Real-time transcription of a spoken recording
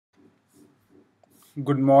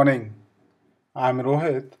Good morning. I'm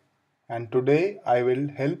Rohit and today I will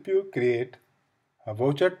help you create a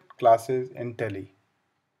voucher classes in Tally.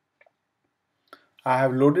 I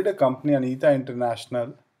have loaded a company Anita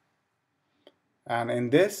International and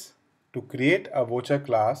in this to create a voucher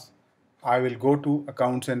class I will go to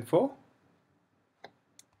accounts info,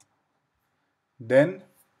 then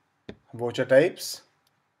voucher types.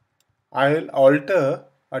 I will alter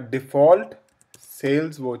a default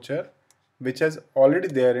sales voucher which is already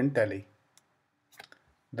there in Tally.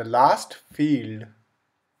 The last field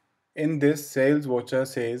in this sales voucher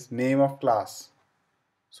says name of class.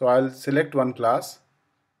 So I'll select one class,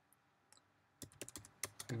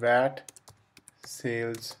 VAT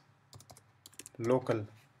sales local.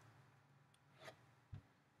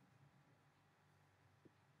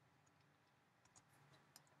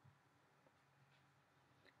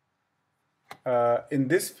 In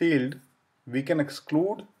this field, we can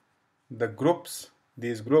exclude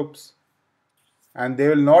these groups, and they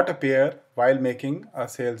will not appear while making a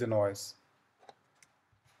sales invoice.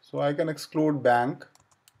 So I can exclude bank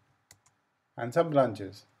and some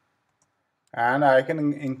branches, and I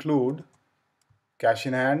can include cash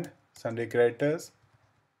in hand, sundry creditors.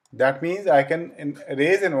 That means I can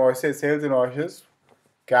raise invoices, sales invoices,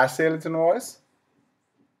 cash sales invoice,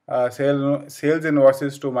 sales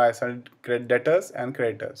invoices to my debtors and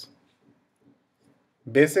creditors.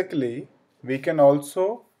 Basically, we can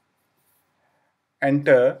also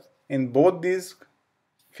enter in both these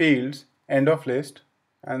fields end of list,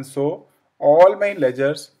 and so all my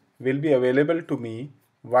ledgers will be available to me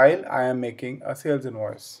while I am making a sales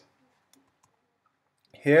invoice.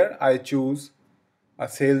 Here I choose a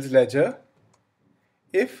sales ledger.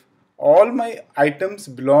 If all my items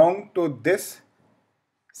belong to this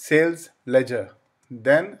sales ledger,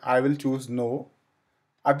 then I will choose no.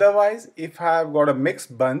 Otherwise, if I have got a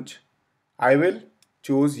mixed bunch, I will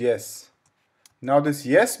choose yes. Now this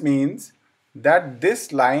yes means that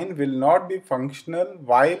this line will not be functional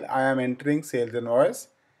while I am entering sales invoice,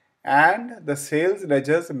 and the sales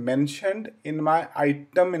ledgers mentioned in my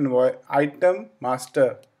item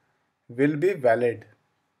master will be valid.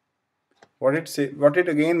 What it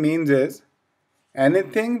again means is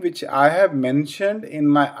anything which I have mentioned in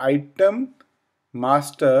my item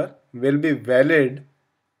master will be valid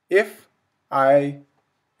if I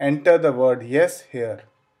enter the word yes here.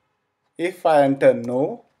 If I enter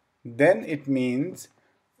no, then it means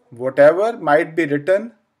whatever might be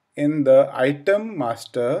written in the item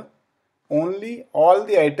master, only all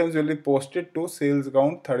the items will be posted to sales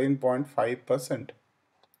count 13.5%.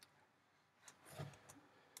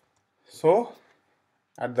 So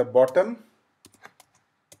at the bottom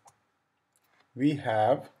we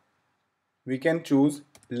can choose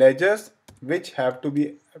ledgers which have to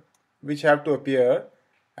appear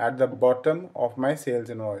at the bottom of my sales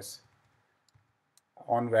invoice.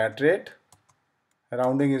 On VAT rate,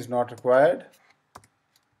 rounding is not required.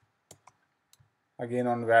 Again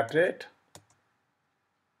on VAT rate,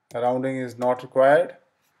 rounding is not required.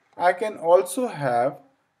 I can also have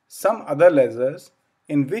some other ledgers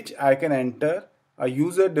in which I can enter a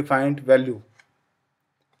user defined value.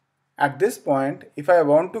 At this point, if I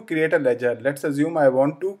want to create a ledger, let's assume I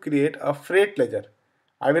want to create a freight ledger.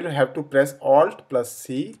 I will have to press Alt plus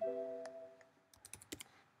C,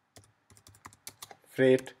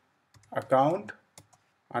 freight account,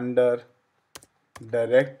 under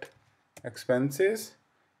direct expenses,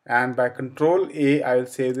 and by Control A I will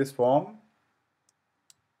save this form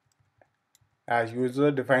as user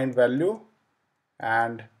defined value,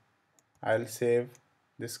 and I'll save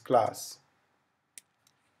this class.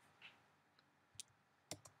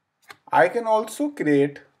 I can also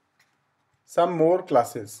create some more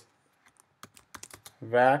classes.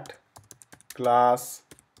 VAT class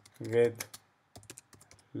with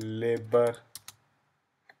labor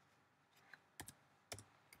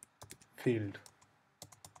field.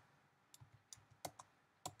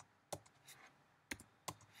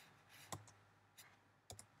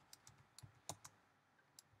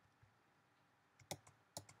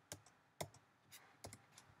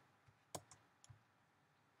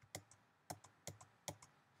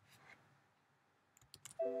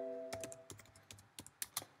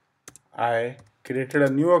 I created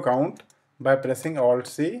a new account by pressing Alt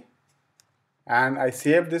C, and I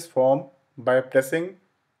saved this form by pressing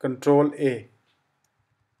Control A.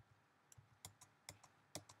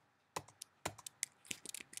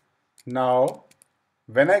 Now,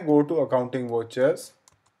 when I go to accounting vouchers,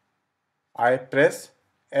 I press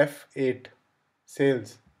F8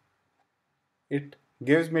 sales. It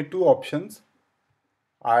gives me two options.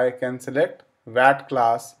 I can select VAT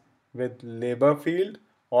class with labor field,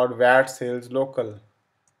 or VAT sales local.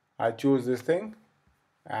 I choose this thing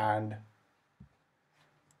and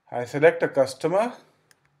I select a customer.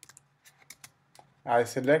 I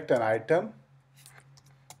select an item.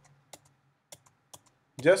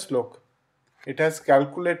 Just look, it has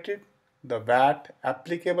calculated the VAT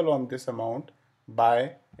applicable on this amount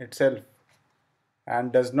by itself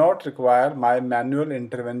and does not require my manual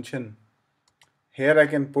intervention. Here I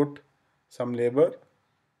can put some labor,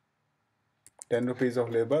 10 rupees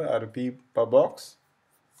of labor, a rupee per box,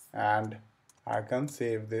 and I can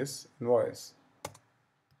save this invoice.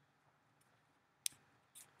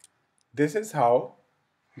 This is how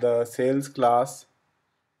the sales class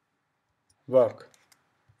work.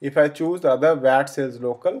 If I choose the other VAT sales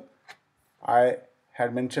local, I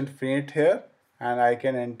had mentioned freight here and I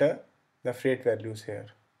can enter the freight values here.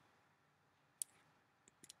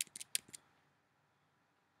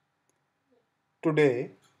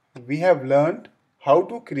 Today we have learned how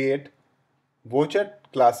to create voucher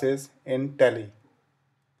classes in Tally.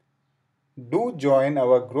 Do join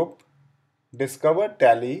our group Discover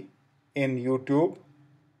Tally in YouTube.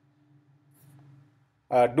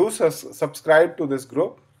 Do subscribe to this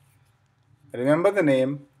group. Remember the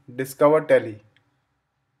name Discover Tally.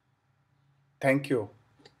 Thank you.